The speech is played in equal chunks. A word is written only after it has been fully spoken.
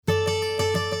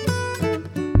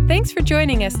Thanks for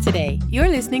joining us today. You're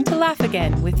listening to Laugh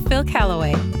Again with Phil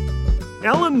Callaway.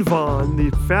 Ellen Vaughn,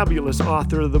 the fabulous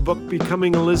author of the book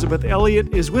Becoming Elizabeth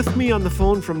Elliot, is with me on the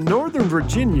phone from Northern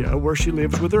Virginia, where she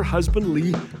lives with her husband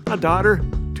Lee, a daughter,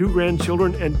 2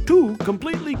 grandchildren, and 2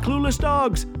 completely clueless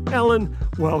dogs. Ellen,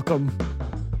 welcome.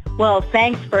 Well,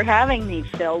 thanks for having me,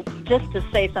 Phil. Just to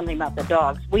say something about the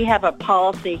dogs, we have a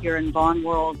policy here in Vaughn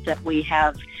World that we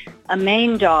have a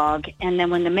main dog, and then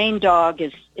when the main dog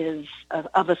is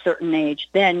of a certain age,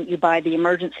 then you buy the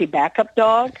emergency backup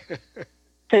dog.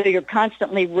 So you're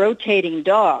constantly rotating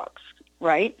dogs,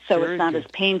 right? So Very it's not good.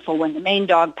 as painful when the main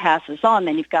dog passes on.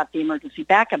 Then you've got the emergency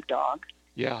backup dog.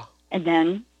 Yeah. And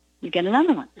then you get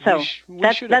another one. So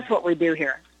that's what we do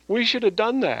here. We should have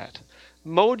done that.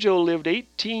 Mojo lived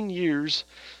 18 years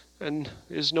and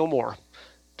is no more.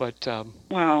 But,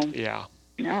 Well, yeah.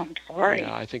 no, I'm sorry.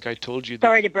 Yeah, I think I told you that.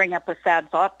 Sorry to bring up a sad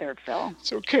thought there, Phil.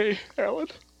 It's okay, Ellen.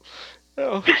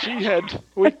 Oh,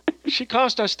 she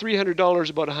cost us $300,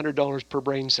 about $100 per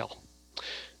brain cell.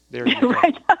 There you go.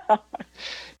 Right.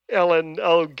 Ellen,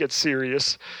 I'll get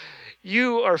serious.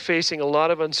 You are facing a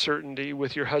lot of uncertainty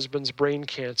with your husband's brain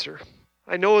cancer.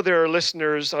 I know there are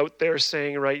listeners out there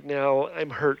saying right now, I'm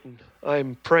hurting,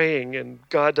 I'm praying, and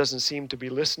God doesn't seem to be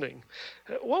listening.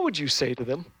 What would you say to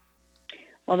them?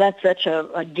 Well, that's such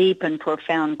a deep and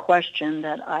profound question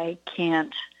that I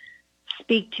can't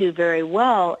speak to very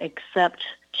well, except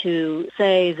to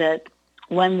say that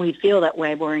when we feel that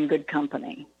way, we're in good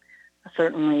company.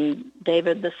 Certainly,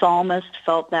 David the psalmist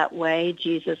felt that way.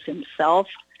 Jesus himself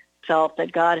felt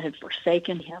that God had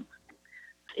forsaken him.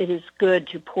 It is good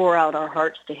to pour out our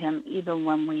hearts to him even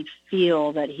when we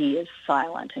feel that he is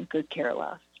silent and could care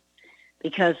less.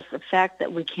 Because the fact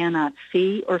that we cannot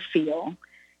see or feel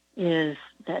is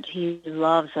that he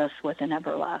loves us with an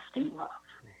everlasting love.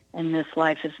 And this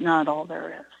life is not all there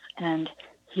is. And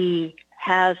he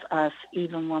has us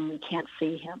even when we can't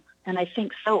see him. And I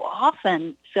think so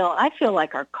often, Phil, I feel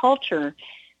like our culture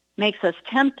makes us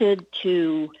tempted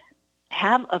to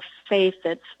have a faith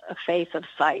that's a faith of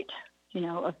sight,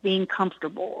 of being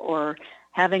comfortable or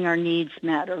having our needs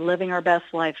met or living our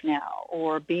best life now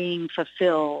or being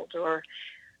fulfilled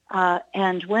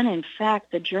and when in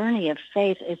fact the journey of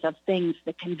faith is of things,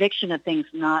 the conviction of things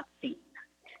not seen.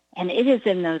 And it is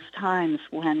in those times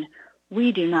when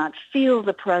we do not feel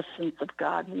the presence of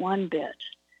God one bit,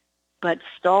 but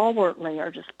stalwartly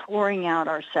are just pouring out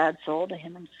our sad soul to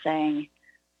him and saying,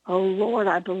 oh, Lord,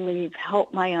 I believe,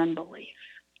 help my unbelief.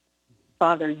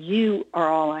 Father, you are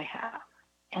all I have.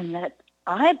 And that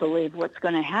I believe what's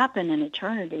going to happen in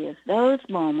eternity is those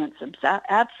moments of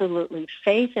absolutely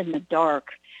faith in the dark,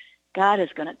 God is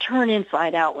going to turn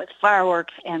inside out with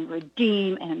fireworks and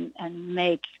redeem and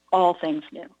make all things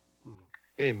new.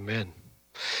 Amen.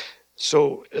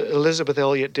 So Elizabeth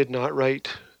Elliot did not write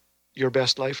Your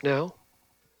Best Life Now?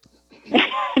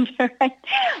 Right.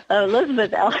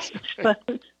 Elizabeth Elliot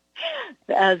was,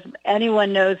 as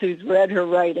anyone knows who's read her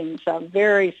writings,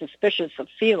 very suspicious of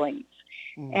feelings.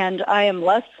 And I am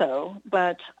less so,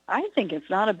 but I think it's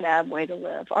not a bad way to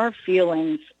live. Our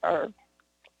feelings are,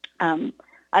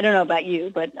 I don't know about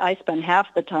you, but I spend half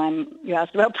the time, you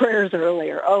asked about prayers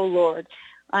earlier, oh, Lord,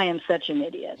 I am such an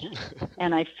idiot.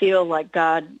 And I feel like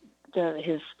God,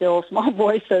 his still small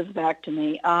voice says back to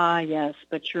me, yes,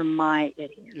 but you're my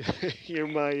idiot. You're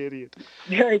my idiot.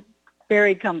 Very,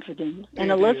 very comforting.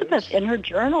 And Elizabeth, in her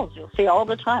journals, you'll see all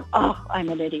the time, I'm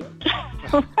an idiot.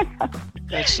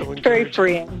 That's so encouraging. Very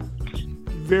freeing.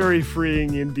 Very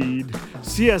freeing indeed.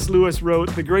 C.S. Lewis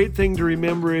wrote, the great thing to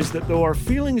remember is that though our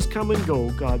feelings come and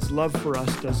go, God's love for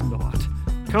us does not.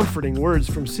 Comforting words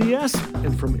from C.S.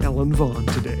 and from Ellen Vaughn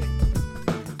today.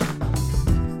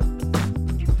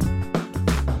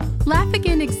 Laugh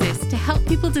Again exists to help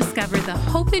people discover the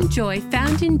hope and joy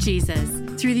found in Jesus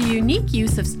through the unique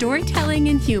use of storytelling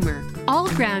and humor, all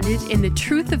grounded in the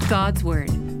truth of God's Word.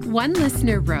 One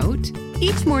listener wrote,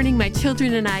 each morning my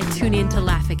children and I tune in to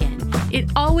Laugh Again. It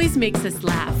always makes us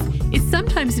laugh. It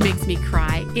sometimes makes me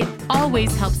cry. It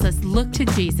always helps us look to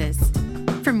Jesus.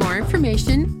 For more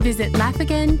information, visit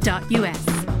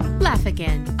laughagain.us. Laugh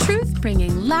Again, truth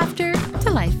bringing laughter to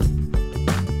life.